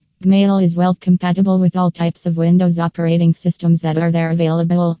Gmail is well compatible with all types of Windows operating systems that are there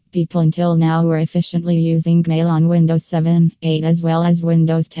available. People until now were efficiently using Gmail on Windows 7, 8 as well as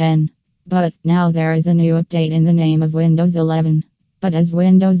Windows 10. But now there is a new update in the name of Windows 11. But as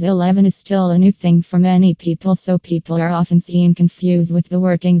Windows 11 is still a new thing for many people, so people are often seen confused with the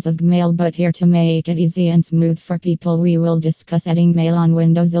workings of Gmail. But here to make it easy and smooth for people, we will discuss adding Gmail on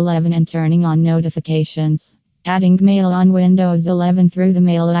Windows 11 and turning on notifications. Adding Gmail on Windows 11 through the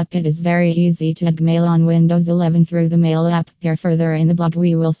Mail app. It is very easy to add Gmail on Windows 11 through the Mail app. Here further in the blog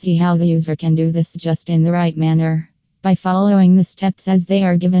we will see how the user can do this just in the right manner. By following the steps as they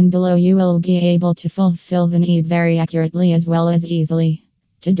are given below, you will be able to fulfill the need very accurately as well as easily.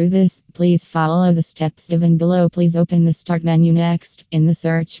 To do this, please follow the steps given below. Please open the Start menu. Next, in the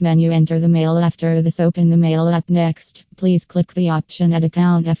search menu, enter the Mail. After this, open the Mail app. Next, please click the option Add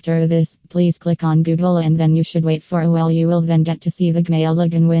Account. After this, please click on Google and then you should wait for a while. You will then get to see the Gmail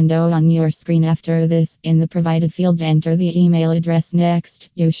login window on your screen. After this, in the provided field, enter the email address.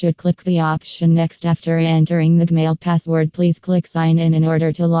 Next, you should click the option Next. After entering the Gmail password, please click Sign in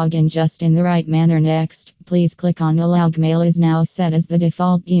order to log in just in the right manner. Next, please click on Allow. Gmail is now set as the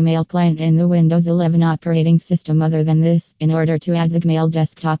default email client in the Windows 11 operating system. Other than this, in order to add the Gmail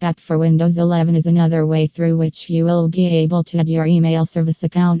desktop app for Windows 11 is another way through which you will be able to add your email service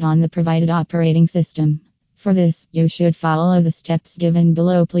account on the provided operating system. For this, you should follow the steps given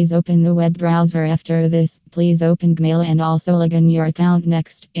below. Please open the web browser. After this, please open Gmail and also log in your account.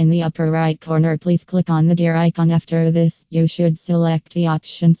 Next, in the upper right corner, please click on the gear icon. After this, you should select the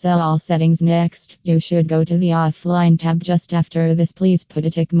option Set All Settings. Next, you should go to the Offline tab. Just after this, please put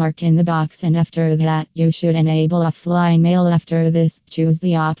a tick mark in the box, and after that, you should enable offline mail. After this, choose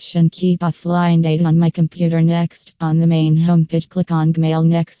the option Keep Offline Data on My Computer. Next, on the main homepage, click on Gmail.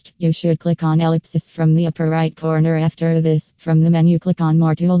 Next, you should click on ellipsis from the upper right corner. After this, from the menu, click on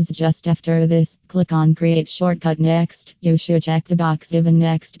More Tools. Just after this, click on Create Shortcut. Next, you should check the box given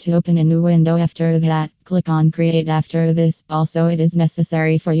next to open a new window. After that, click on Create. After this, also it is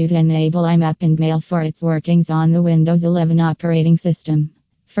necessary for you to enable IMAP and Gmail for its workings on the Windows 11 operating system.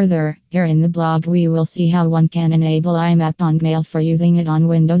 Further, here in the blog we will see how one can enable IMAP on Gmail for using it on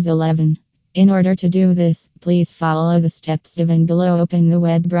Windows 11. In order to do this, please follow the steps given below. Open the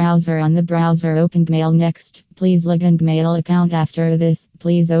web browser. On the browser, open Gmail. Next, please log in Gmail account. After this,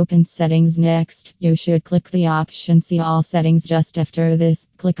 please open Settings. Next, you should click the option See All Settings. Just after this,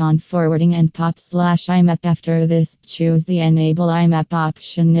 click on Forwarding and Pop/IMAP. After this, choose the Enable IMAP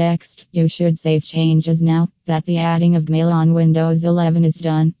option. Next, you should save changes. Now that the adding of Gmail on Windows 11 is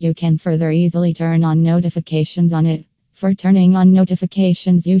done, you can further easily turn on notifications on it. For turning on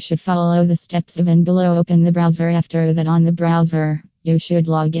notifications, you should follow the steps given below. Open the browser. After that, on the browser, you should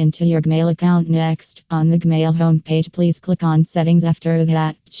log into your Gmail account. Next, on the Gmail homepage, please click on Settings. After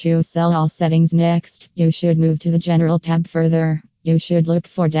that, choose Set All Settings. Next, you should move to the General tab. Further, you should look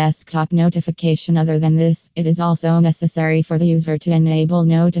for Desktop Notification. Other than this, it is also necessary for the user to enable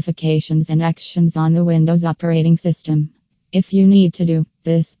notifications and actions on the Windows operating system. If you need to do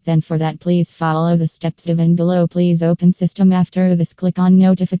this, then for that please follow the steps given below. Please open System. After this, click on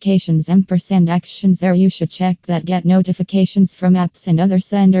Notifications &Actions. There you should check that Get Notifications from Apps and Other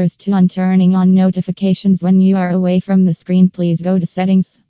Senders to on. Turning on notifications when you are away from the screen, please go to Settings.